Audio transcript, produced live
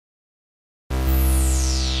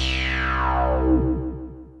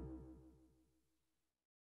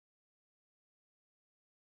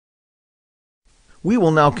We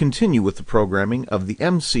will now continue with the programming of the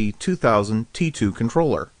MC2000 T2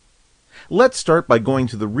 controller. Let's start by going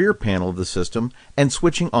to the rear panel of the system and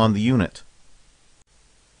switching on the unit.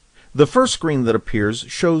 The first screen that appears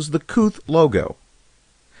shows the COUTH logo.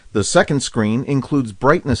 The second screen includes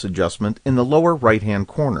brightness adjustment in the lower right-hand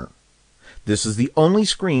corner. This is the only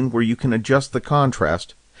screen where you can adjust the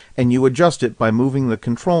contrast, and you adjust it by moving the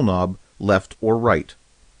control knob left or right.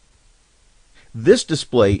 This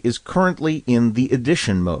display is currently in the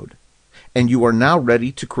Edition mode, and you are now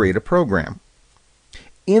ready to create a program.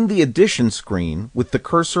 In the Edition screen, with the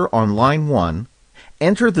cursor on line 1,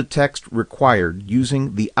 enter the text required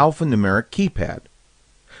using the alphanumeric keypad.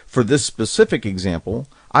 For this specific example,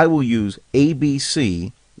 I will use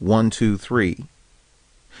ABC 123.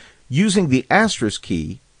 Using the asterisk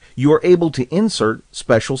key, you are able to insert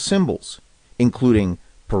special symbols, including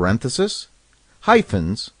parentheses,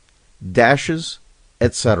 hyphens, dashes,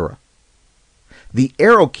 etc. The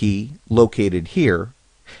arrow key, located here,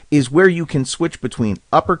 is where you can switch between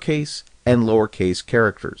uppercase and lowercase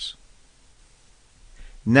characters.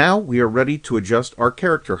 Now we are ready to adjust our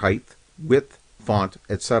character height, width, font,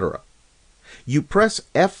 etc. You press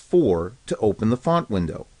F4 to open the font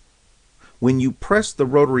window. When you press the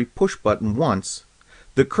rotary push button once,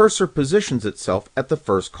 the cursor positions itself at the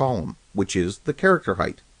first column, which is the character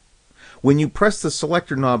height. When you press the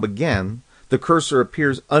selector knob again, the cursor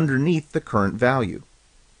appears underneath the current value.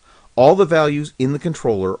 All the values in the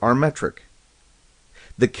controller are metric.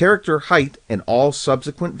 The character height and all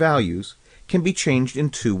subsequent values can be changed in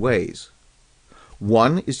two ways.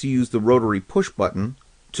 One is to use the rotary push button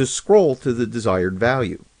to scroll to the desired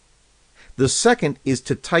value. The second is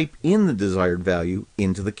to type in the desired value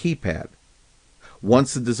into the keypad.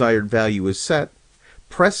 Once the desired value is set,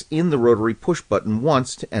 press in the rotary push button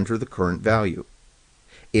once to enter the current value.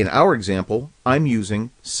 In our example, I'm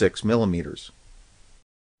using 6 millimeters.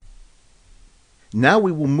 Now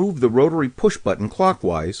we will move the rotary push button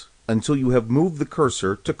clockwise until you have moved the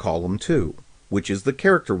cursor to column 2, which is the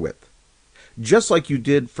character width. Just like you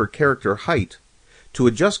did for character height, to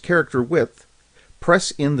adjust character width,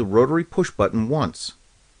 press in the rotary push button once.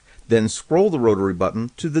 Then scroll the rotary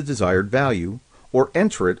button to the desired value, or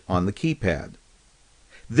enter it on the keypad.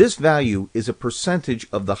 This value is a percentage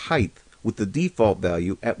of the height with the default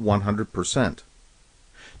value at 100%.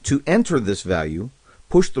 To enter this value,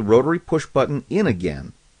 push the rotary push button in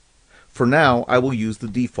again. For now, I will use the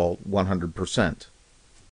default 100%.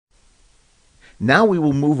 Now we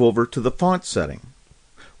will move over to the font setting.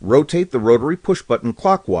 Rotate the rotary push button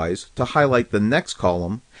clockwise to highlight the next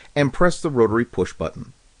column and press the rotary push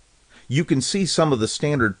button. You can see some of the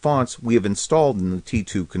standard fonts we have installed in the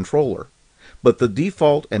T2 controller, but the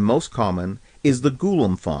default and most common is the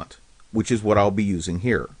Gulum font, which is what I'll be using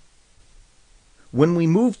here. When we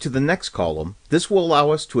move to the next column, this will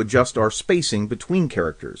allow us to adjust our spacing between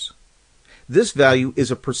characters. This value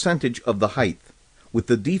is a percentage of the height, with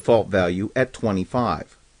the default value at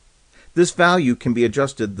 25. This value can be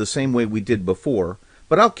adjusted the same way we did before,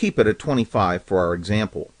 but I'll keep it at 25 for our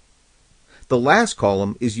example. The last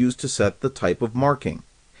column is used to set the type of marking,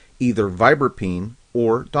 either Vibrapine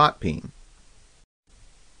or dot peen.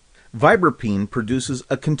 Vibrapine produces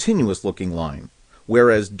a continuous looking line,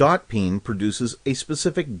 whereas dot peen produces a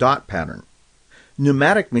specific dot pattern.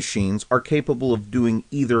 Pneumatic machines are capable of doing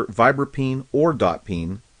either Vibrapine or dot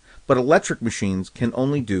peen, but electric machines can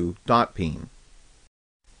only do dot peen.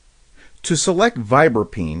 To select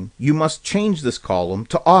Vibrapine, you must change this column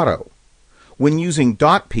to Auto. When using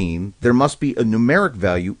dot peen, there must be a numeric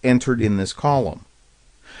value entered in this column.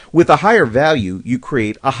 With a higher value, you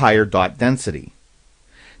create a higher dot density.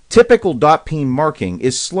 Typical dot peen marking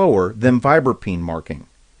is slower than Vibrapine marking.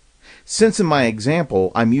 Since in my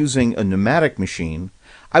example I'm using a pneumatic machine,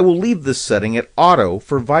 I will leave this setting at Auto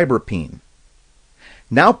for Vibrapine.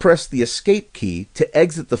 Now press the Escape key to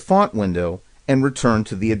exit the font window and return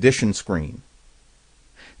to the Edition screen.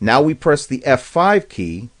 Now we press the F5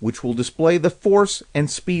 key, which will display the force and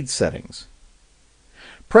speed settings.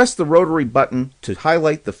 Press the rotary button to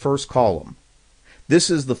highlight the first column. This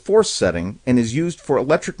is the force setting and is used for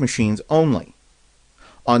electric machines only.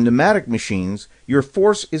 On pneumatic machines, your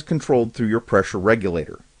force is controlled through your pressure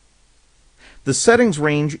regulator. The settings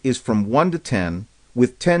range is from 1 to 10,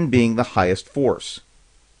 with 10 being the highest force.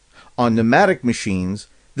 On pneumatic machines,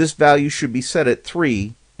 this value should be set at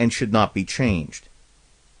 3 and should not be changed.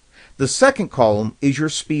 The second column is your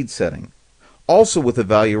speed setting, also with a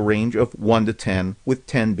value range of 1 to 10, with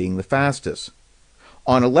 10 being the fastest.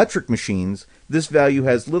 On electric machines, this value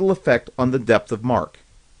has little effect on the depth of mark.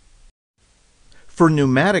 For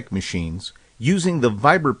pneumatic machines, using the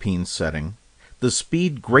Vibrapine setting, The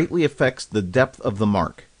speed greatly affects the depth of the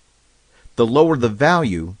mark. The lower the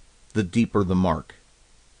value, the deeper the mark.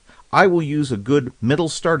 I will use a good middle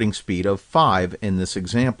starting speed of 5 in this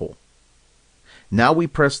example. Now we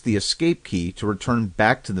press the Escape key to return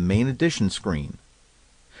back to the main addition screen.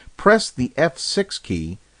 Press the F6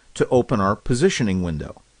 key to open our positioning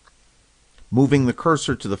window. Moving the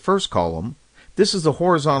cursor to the first column, this is the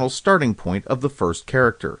horizontal starting point of the first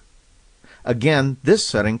character. Again, this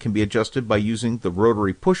setting can be adjusted by using the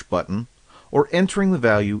rotary push button or entering the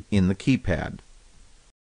value in the keypad.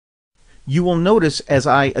 You will notice as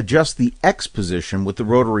I adjust the X position with the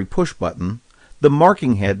rotary push button, the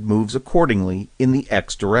marking head moves accordingly in the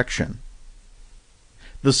X direction.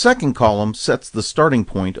 The second column sets the starting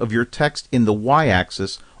point of your text in the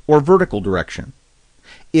Y-axis or vertical direction.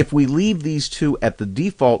 If we leave these two at the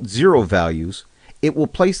default 0 values, it will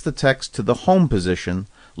place the text to the home position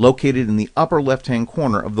located in the upper left-hand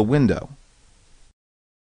corner of the window.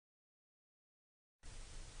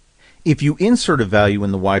 If you insert a value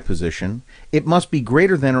in the Y position, it must be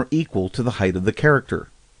greater than or equal to the height of the character.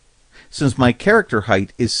 Since my character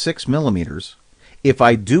height is 6 millimeters, if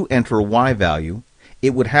I do enter a Y value,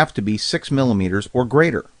 it would have to be 6 millimeters or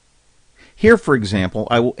greater. Here, for example,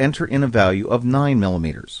 I will enter in a value of 9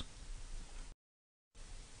 millimeters.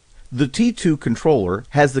 The T2 controller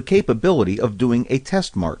has the capability of doing a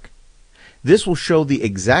test mark. This will show the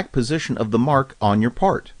exact position of the mark on your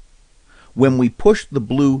part. When we push the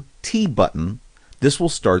blue T button, this will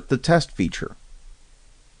start the test feature.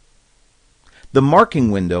 The marking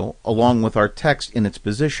window, along with our text in its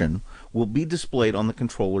position, will be displayed on the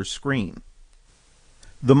controller's screen.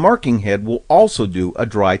 The marking head will also do a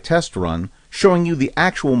dry test run, showing you the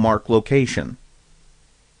actual mark location.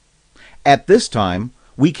 At this time,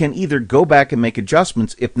 we can either go back and make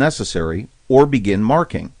adjustments if necessary, or begin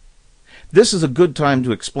marking. This is a good time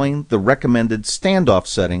to explain the recommended standoff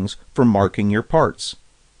settings for marking your parts.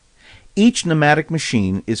 Each pneumatic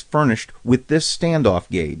machine is furnished with this standoff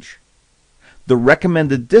gauge. The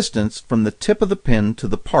recommended distance from the tip of the pin to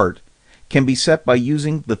the part can be set by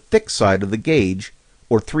using the thick side of the gauge,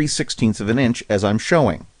 or 3/16 of an inch as I'm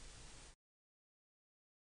showing.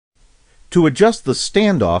 To adjust the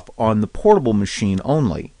standoff on the portable machine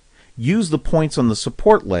only, use the points on the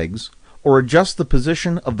support legs or adjust the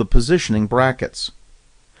position of the positioning brackets.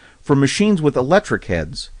 For machines with electric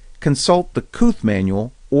heads, consult the COUTH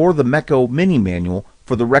manual or the MECCO mini manual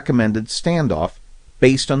for the recommended standoff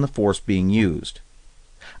based on the force being used.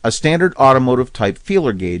 A standard automotive type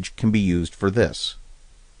feeler gauge can be used for this.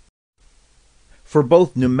 For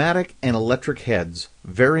both pneumatic and electric heads,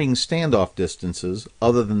 varying standoff distances,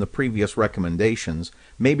 other than the previous recommendations,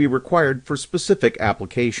 may be required for specific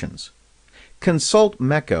applications. Consult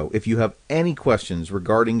MECCO if you have any questions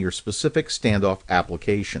regarding your specific standoff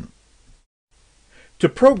application. To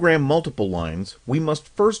program multiple lines, we must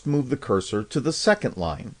first move the cursor to the second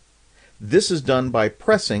line. This is done by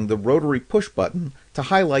pressing the rotary push button to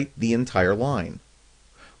highlight the entire line.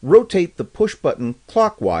 Rotate the push button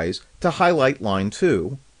clockwise to highlight line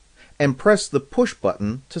 2, and press the push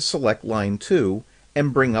button to select line 2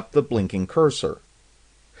 and bring up the blinking cursor.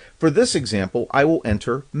 For this example, I will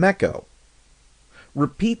enter MECCO.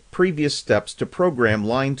 Repeat previous steps to program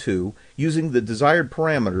line 2 using the desired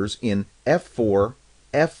parameters in F4,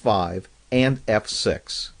 F5, and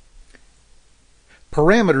F6.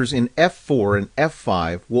 Parameters in F4 and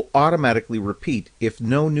F5 will automatically repeat if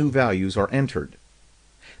no new values are entered.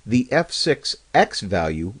 The F6 X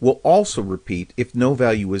value will also repeat if no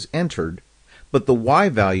value is entered, but the Y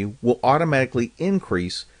value will automatically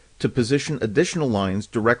increase to position additional lines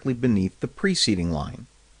directly beneath the preceding line.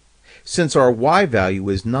 Since our Y value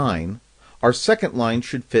is 9, our second line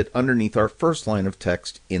should fit underneath our first line of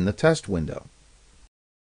text in the test window.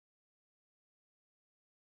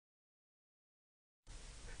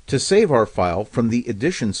 To save our file from the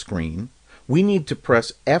Edition screen, we need to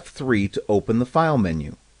press F3 to open the File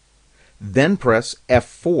menu. Then press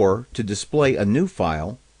F4 to display a new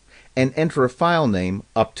file, and enter a file name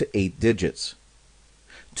up to 8 digits.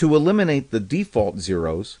 To eliminate the default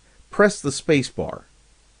zeros, press the spacebar.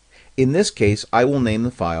 In this case, I will name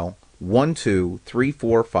the file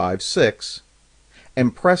 123456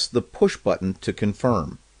 and press the push button to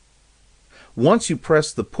confirm. Once you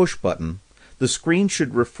press the push button, the screen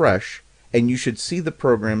should refresh and you should see the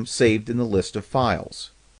program saved in the list of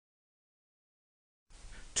files.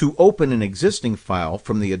 To open an existing file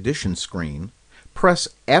from the Edition screen, press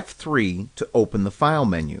F3 to open the File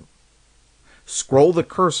menu. Scroll the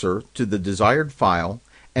cursor to the desired file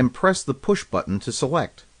and press the push button to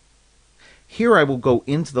select. Here I will go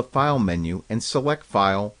into the File menu and select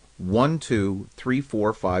file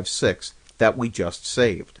 123456 that we just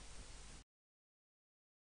saved.